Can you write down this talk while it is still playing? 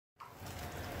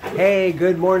Hey,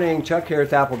 good morning. Chuck here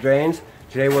with Apple Drains.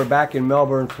 Today we're back in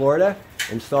Melbourne, Florida,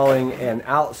 installing an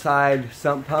outside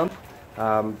sump pump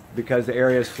because the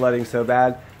area is flooding so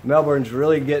bad. Melbourne's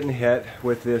really getting hit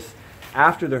with this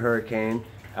after the hurricane,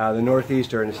 the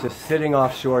northeaster, and it's just sitting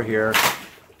offshore here,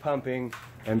 pumping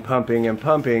and pumping and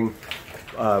pumping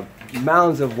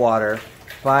mounds of water,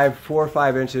 4 or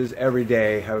 5 inches every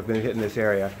day have been hitting this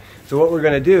area. So what we're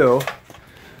going to do,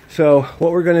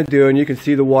 and you can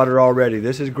see the water already,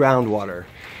 this is groundwater,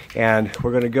 and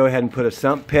we're going to go ahead and put a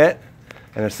sump pit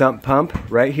and a sump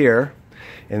pump right here,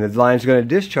 and the line's going to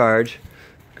discharge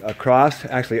across,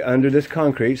 actually under this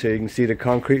concrete, so you can see the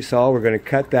concrete saw. We're going to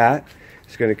cut that.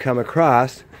 It's going to come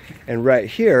across, and right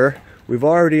here we've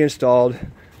already installed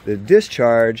the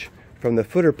discharge from the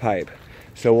footer pipe,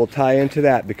 so we'll tie into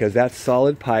that because that's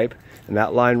solid pipe, and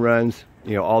that line runs,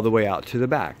 you know, all the way out to the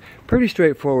back. Pretty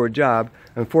straightforward job.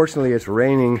 Unfortunately, it's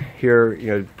raining here, you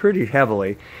know, pretty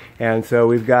heavily, and so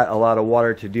we've got a lot of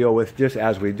water to deal with just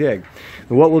as we dig.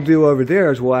 And what we'll do over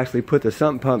there is we'll actually put the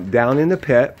sump pump down in the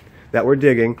pit that we're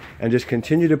digging and just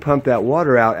continue to pump that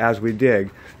water out as we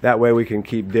dig. That way we can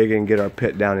keep digging, get our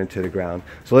pit down into the ground.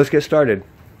 So let's get started.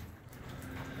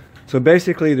 So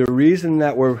basically the reason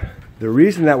that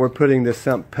we're putting this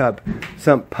sump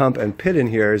pump and pit in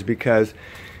here is because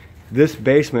this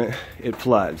basement, it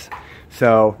floods.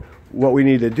 So what we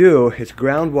need to do, it's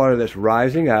groundwater that's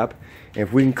rising up, and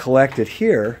if we can collect it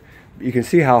here, you can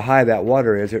see how high that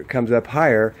water is. It comes up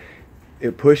higher,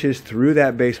 it pushes through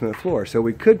that basement floor. So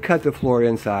we could cut the floor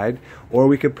inside, or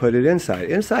we could put it inside.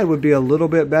 Inside would be a little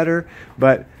bit better,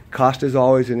 but cost is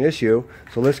always an issue.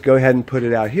 So let's go ahead and put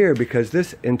it out here because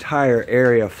this entire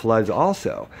area floods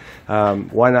also.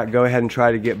 Why not go ahead and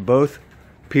try to get both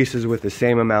pieces with the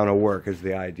same amount of work is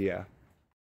the idea.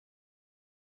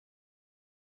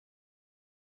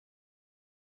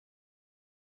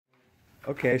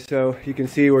 Okay, so you can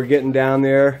see we're getting down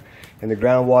there, and the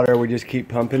groundwater, we just keep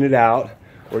pumping it out.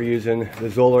 We're using the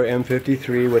Zoller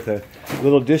M53 with a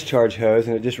little discharge hose,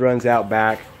 and it just runs out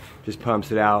back, just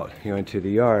pumps it out, you know, into the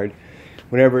yard.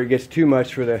 Whenever it gets too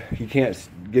much you can't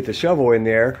get the shovel in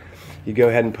there, you go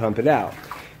ahead and pump it out.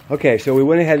 Okay, so we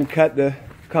went ahead and cut the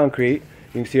concrete.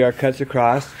 You can see our cuts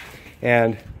across,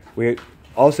 and we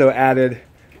also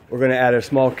we're going to add a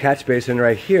small catch basin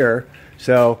right here.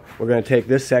 So we're going to take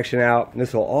this section out, and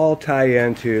this will all tie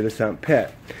into the sump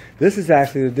pit. This is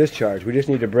actually the discharge. We just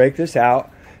need to break this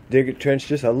out, dig a trench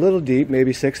just a little deep,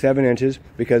 maybe 6-7 inches,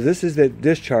 because this is the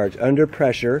discharge under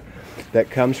pressure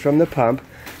that comes from the pump.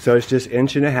 So it's just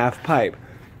 1.5 inch pipe.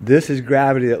 This is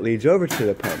gravity that leads over to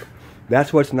the pump.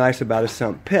 That's what's nice about a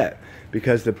sump pit,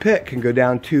 because the pit can go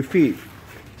down 2 feet.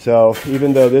 So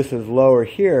even though this is lower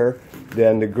here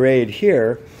than the grade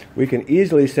here, we can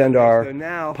easily send our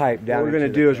pipe down. What we're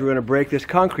going to do is we're going to break this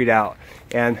concrete out.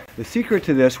 And the secret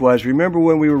to this was, remember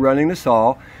when we were running the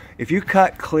saw, if you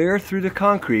cut clear through the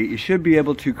concrete, you should be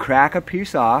able to crack a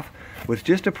piece off with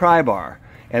just a pry bar.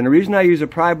 And the reason I use a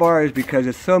pry bar is because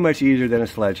it's so much easier than a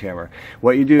sledgehammer.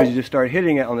 What you do is you just start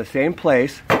hitting it on the same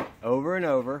place over and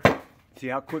over. See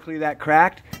how quickly that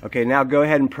cracked? Okay, now go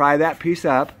ahead and pry that piece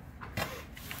up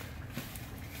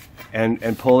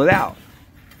and pull it out.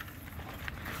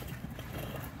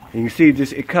 You can see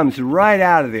just it comes right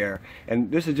out of there.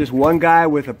 And this is just one guy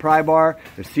with a pry bar.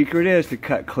 The secret is to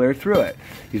cut clear through it.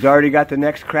 He's already got the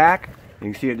next crack.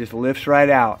 You can see it just lifts right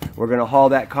out. We're going to haul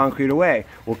that concrete away.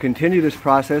 We'll continue this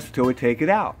process until we take it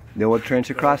out. Then we'll trench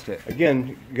across it.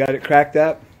 Again, got it cracked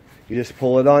up. You just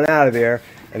pull it on out of there.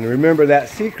 And remember, that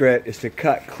secret is to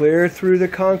cut clear through the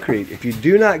concrete. If you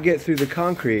do not get through the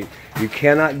concrete, you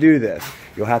cannot do this.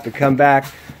 You'll have to come back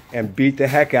and beat the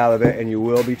heck out of it, and you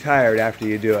will be tired after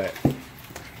you do it.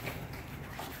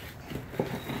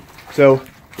 So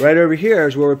right over here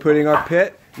is where we're putting our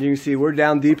pit. You can see we're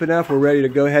down deep enough. We're ready to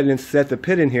go ahead and set the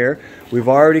pit in here. We've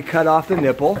already cut off the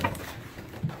nipple.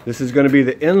 This is going to be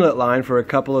the inlet line for a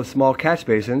couple of small catch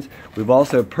basins. We've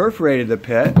also perforated the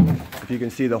pit. If you can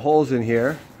see the holes in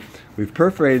here, we've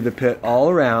perforated the pit all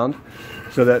around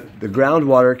so that the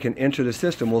groundwater can enter the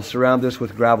system. We'll surround this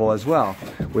with gravel as well.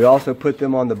 We also put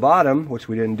them on the bottom, which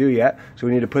we didn't do yet, so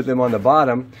we need to put them on the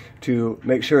bottom to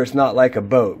make sure it's not like a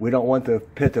boat. We don't want the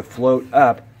pit to float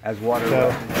up as water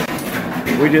goes.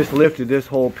 We just lifted this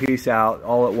whole piece out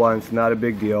all at once, not a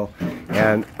big deal.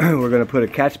 And we're going to put a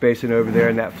catch basin over there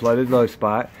in that flooded low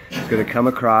spot. It's going to come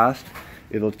across.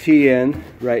 It'll tee in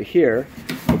right here.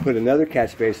 We'll put another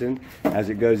catch basin as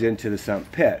it goes into the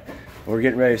sump pit. We're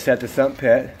getting ready to set the sump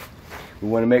pit. We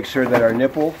want to make sure that our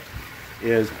nipple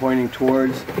is pointing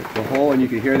towards the hole, and you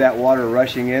can hear that water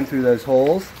rushing in through those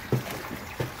holes.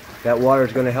 That water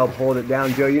is going to help hold it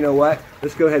down. Joe, you know what?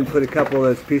 Let's go ahead and put a couple of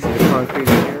those pieces of concrete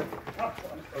in here.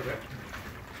 Okay.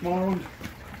 Smaller ones?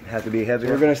 Have to be heavy.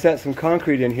 We're going to set some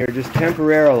concrete in here just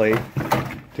temporarily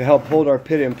to help hold our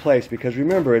pit in place, because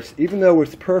remember, it's even though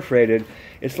it's perforated,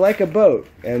 it's like a boat,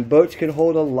 and boats can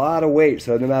hold a lot of weight,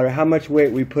 so no matter how much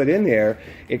weight we put in there,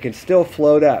 it can still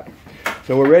float up.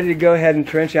 So we're ready to go ahead and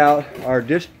trench out our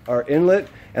inlet,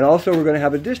 and also we're going to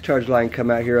have a discharge line come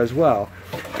out here as well.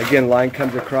 Again, line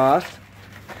comes across,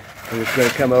 and it's going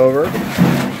to come over.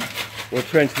 We'll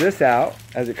trench this out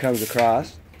as it comes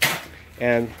across,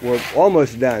 and we're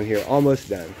almost done here, almost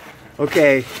done.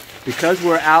 Okay, because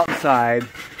we're outside,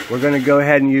 we're going to go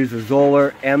ahead and use the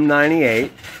Zoller M98.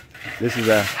 This is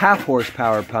a half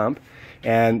horsepower pump,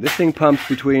 and this thing pumps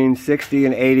between 60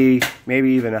 and 80, maybe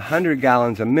even 100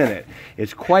 gallons a minute.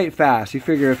 It's quite fast. You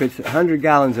figure if it's 100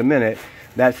 gallons a minute,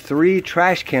 that's 3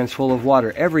 trash cans full of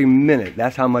water every minute.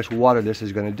 That's how much water this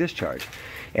is going to discharge.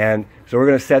 And so we're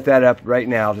going to set that up right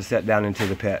now to set down into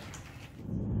the pit.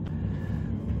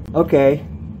 Okay,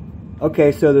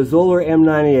 so the Zoller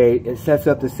M98, it sets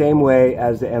up the same way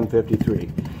as the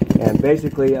M53. And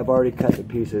basically, I've already cut the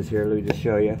pieces here. Let me just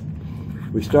show you.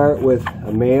 We start with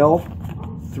a male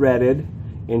threaded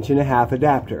 1.5"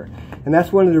 adapter. And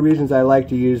that's one of the reasons I like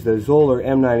to use the Zoller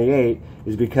M98,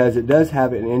 is because it does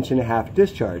have an 1.5"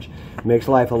 discharge. It makes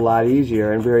life a lot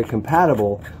easier and very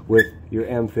compatible with your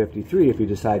M53 if you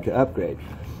decide to upgrade.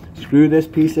 Screw this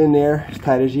piece in there as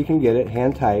tight as you can get it,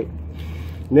 hand tight.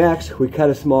 Next, we cut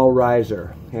a small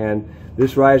riser, and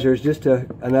this riser is just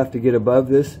enough to get above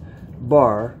this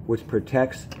bar, which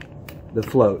protects the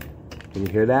float. Can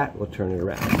you hear that? We'll turn it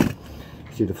around.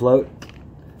 See the float?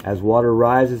 As water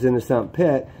rises in the sump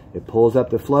pit, it pulls up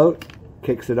the float,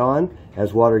 kicks it on.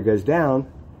 As water goes down,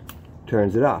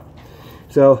 turns it off.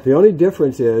 So the only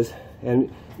difference is, and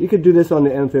you could do this on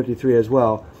the M53 as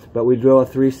well, but we drill a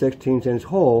 3/16"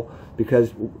 hole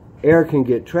because air can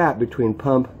get trapped between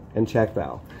pump and check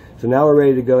valve. So now we're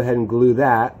ready to go ahead and glue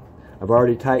that. I've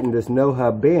already tightened this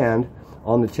no-hub band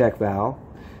on the check valve.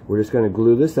 We're just going to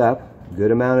glue this up,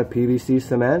 good amount of PVC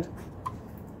cement,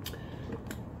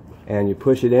 and you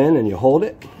push it in and you hold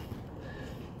it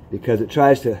because it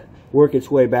tries to work its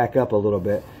way back up a little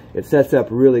bit. It sets up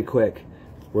really quick.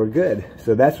 We're good.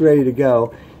 So that's ready to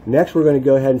go. Next, we're going to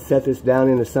go ahead and set this down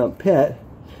in the sump pit,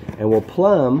 and we'll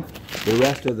plumb the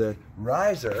rest of the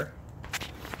riser,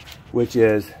 which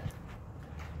is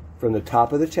from the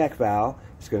top of the check valve.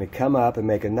 It's going to come up and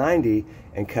make a 90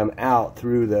 and come out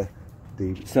through the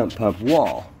sump pump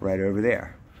wall right over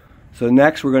there. So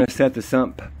next we're going to set the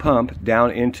sump pump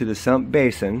down into the sump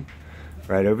basin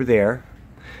right over there,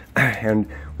 and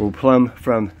we'll plumb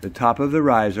from the top of the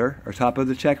riser, or top of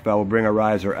the check valve. We'll bring a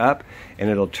riser up, and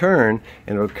it'll turn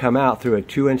and it'll come out through a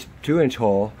 2-inch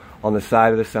hole on the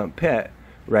side of the sump pit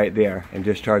right there and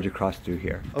discharge across through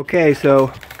here. Okay,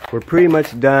 so we're pretty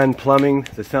much done plumbing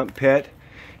the sump pit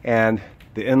and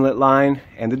the inlet line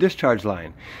and the discharge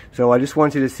line. So I just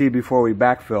want you to see before we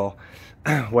backfill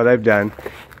what I've done.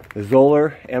 The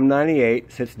Zoller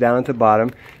M98 sits down at the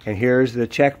bottom, and here's the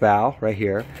check valve right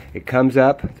here. It comes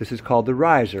up, this is called the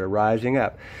riser, rising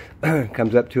up.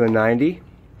 Comes up to a 90,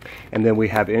 and then we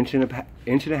have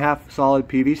 1.5" solid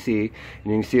PVC,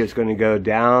 and you can see it's going to go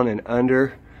down and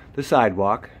under the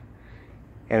sidewalk,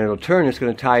 and it'll turn. It's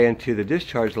going to tie into the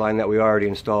discharge line that we already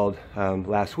installed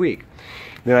last week.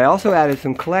 Then I also added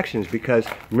some collections because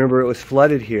remember it was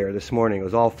flooded here this morning. It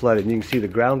was all flooded, and you can see the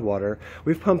groundwater.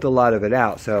 We've pumped a lot of it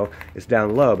out, so it's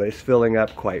down low, but it's filling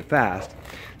up quite fast.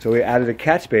 So we added a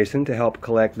catch basin to help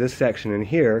collect this section in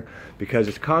here because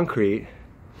it's concrete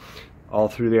all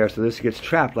through there, so this gets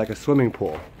trapped like a swimming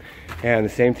pool. And the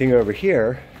same thing over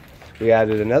here. We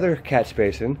added another catch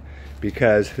basin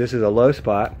because this is a low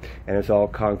spot and it's all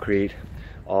concrete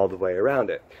all the way around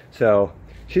it. So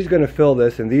she's going to fill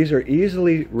this, and these are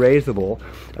easily raisable.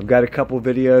 I've got a couple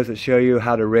videos that show you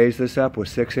how to raise this up with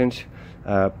 6-inch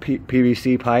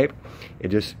PVC pipe. It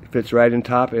just fits right in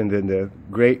top, and then the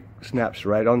grate snaps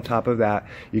right on top of that.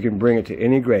 You can bring it to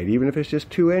any grade, even if it's just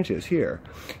 2 inches here.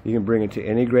 You can bring it to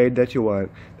any grade that you want.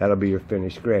 That'll be your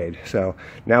finished grade. So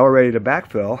now we're ready to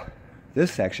backfill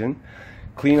this section,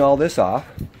 clean all this off.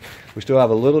 We still have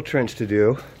a little trench to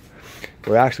do.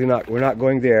 We're not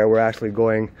going there. We're actually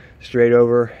going straight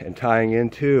over and tying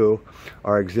into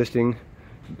our existing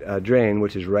drain,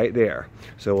 which is right there.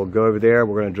 So we'll go over there.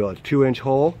 We're going to drill a 2-inch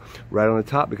hole right on the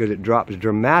top because it drops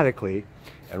dramatically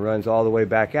and runs all the way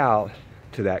back out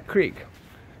to that creek.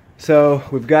 So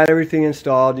we've got everything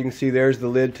installed. You can see there's the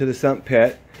lid to the sump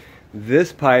pit.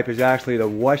 This pipe is actually the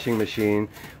washing machine,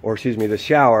 or excuse me, the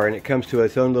shower, and it comes to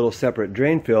its own little separate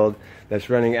drain field that's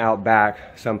running out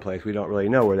back someplace. We don't really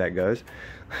know where that goes.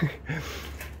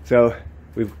 So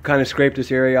we've kind of scraped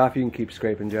this area off. You can keep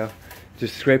scraping, Joe.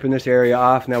 Just scraping this area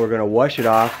off. Now we're going to wash it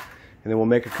off, and then we'll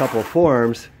make a couple of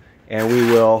forms, and we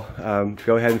will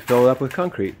go ahead and fill it up with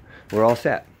concrete. We're all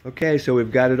set. Okay, so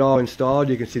we've got it all installed.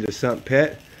 You can see the sump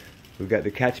pit. We've got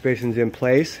the catch basins in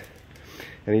place.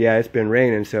 And yeah, it's been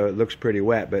raining, so it looks pretty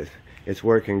wet, but it's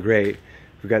working great.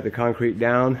 We've got the concrete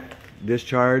down,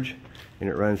 discharge, and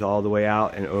it runs all the way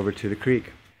out and over to the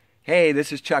creek. Hey,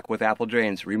 this is Chuck with Apple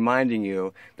Drains, reminding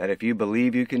you that if you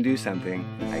believe you can do something,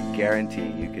 I guarantee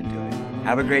you can do it.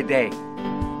 Have a great day.